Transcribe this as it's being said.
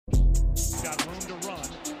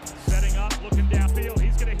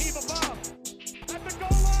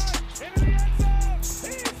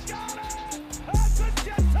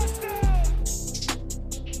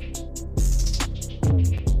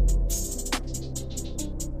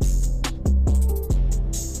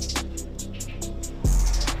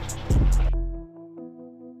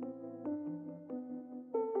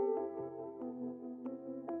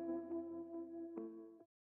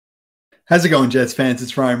How's it going, Jets fans?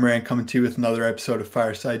 It's Ryan Moran coming to you with another episode of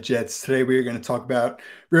Fireside Jets. Today we are going to talk about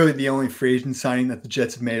really the only free agent signing that the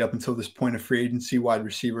Jets have made up until this point of free agency, wide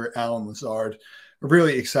receiver Alan Lazard. A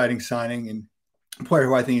really exciting signing and a player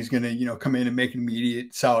who I think is going to, come in and make an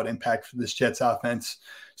immediate solid impact for this Jets offense.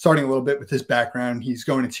 Starting a little bit with his background, he's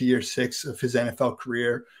going into year 6 of his NFL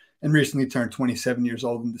career and recently turned 27 years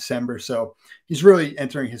old in December. So he's really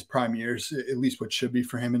entering his prime years, at least what should be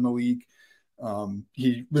for him in the league.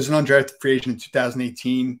 He was an undrafted free agent in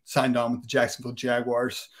 2018, signed on with the Jacksonville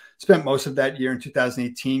Jaguars, spent most of that year in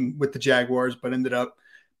 2018 with the Jaguars, but ended up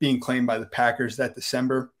being claimed by the Packers that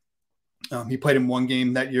December. He played in one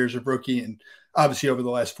game that year as a rookie, and obviously over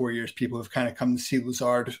the last 4 years, people have kind of come to see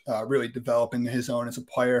Lazard really develop into his own as a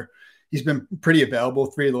player. He's been pretty available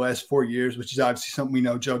 3 of the last 4 years, which is obviously something we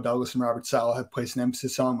know Joe Douglas and Robert Saleh have placed an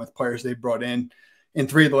emphasis on with players they brought in. In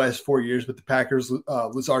 3 of the last 4 years with the Packers,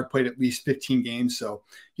 Lazard played at least 15 games, so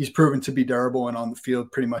he's proven to be durable and on the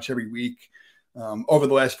field pretty much every week. Over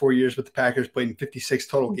the last 4 years with the Packers, played in 56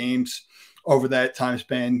 total games. Over that time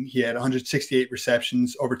span, he had 168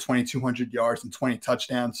 receptions, over 2,200 yards, and 20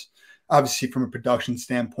 touchdowns. Obviously, from a production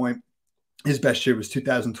standpoint, his best year was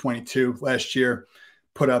 2022. Last year,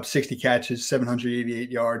 put up 60 catches, 788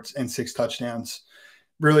 yards, and 6 touchdowns.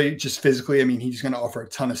 Really, just physically, I mean, he's going to offer a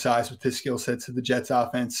ton of size with his skill set to the Jets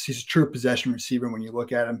offense. He's a true possession receiver when you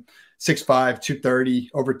look at him. 6'5",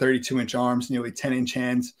 230, over 32-inch arms, nearly 10-inch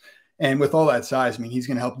hands. And with all that size, I mean, he's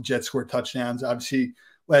going to help the Jets score touchdowns. Obviously,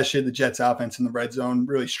 last year, the Jets offense in the red zone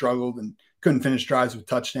really struggled and couldn't finish drives with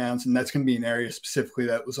touchdowns. And that's going to be an area specifically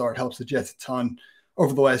that Lazard helps the Jets a ton.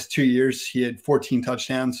 Over the last 2 years, he had 14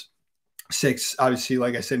 touchdowns, 6, obviously,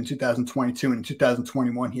 like I said, in 2022. And in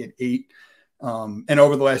 2021, he had 8. And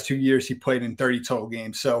over the last 2 years, he played in 30 total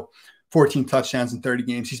games. So 14 touchdowns in 30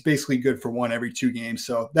 games. He's basically good for 1 every 2 games.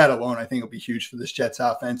 So that alone, I think, will be huge for this Jets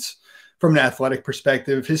offense. From an athletic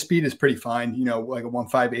perspective, his speed is pretty fine, like a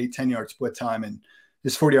 1.58, 10-yard split time. And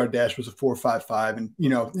his 40-yard dash was a 4.55.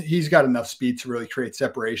 And, he's got enough speed to really create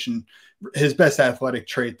separation. His best athletic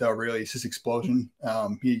trait, though, really is his explosion.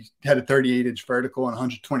 He had a 38-inch vertical and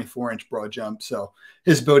 124-inch broad jump. So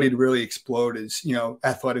his ability to really explode is,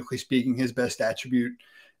 athletically speaking, his best attribute.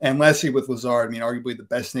 And lastly, with Lazard, I mean, arguably the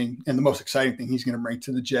best thing and the most exciting thing he's going to bring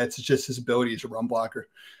to the Jets is just his ability as a run blocker.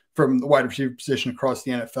 From the wide receiver position across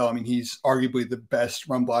the NFL, I mean, he's arguably the best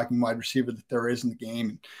run blocking wide receiver that there is in the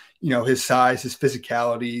game. His size, his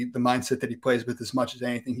physicality, the mindset that he plays with as much as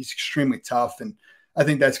anything, he's extremely tough. And I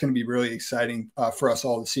think that's going to be really exciting for us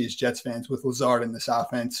all to see as Jets fans with Lazard in this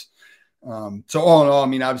offense. So all in all, I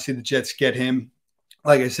mean, obviously the Jets get him,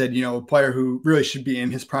 like I said, a player who really should be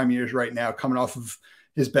in his prime years right now, coming off of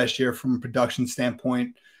his best year from a production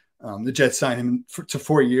standpoint. The Jets signed him to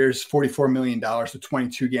 4 years, $44 million with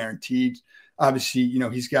 22 guaranteed. Obviously,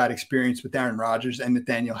 he's got experience with Aaron Rodgers and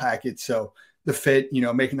Nathaniel Hackett. So the fit,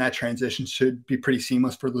 making that transition should be pretty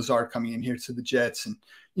seamless for Lazard coming in here to the Jets. And,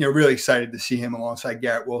 really excited to see him alongside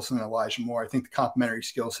Garrett Wilson and Elijah Moore. I think the complementary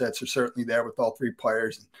skill sets are certainly there with all 3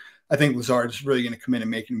 players. And I think Lazard is really going to come in and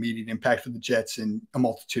make an immediate impact for the Jets in a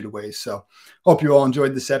multitude of ways. So hope you all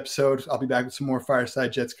enjoyed this episode. I'll be back with some more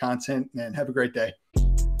Fireside Jets content and have a great day.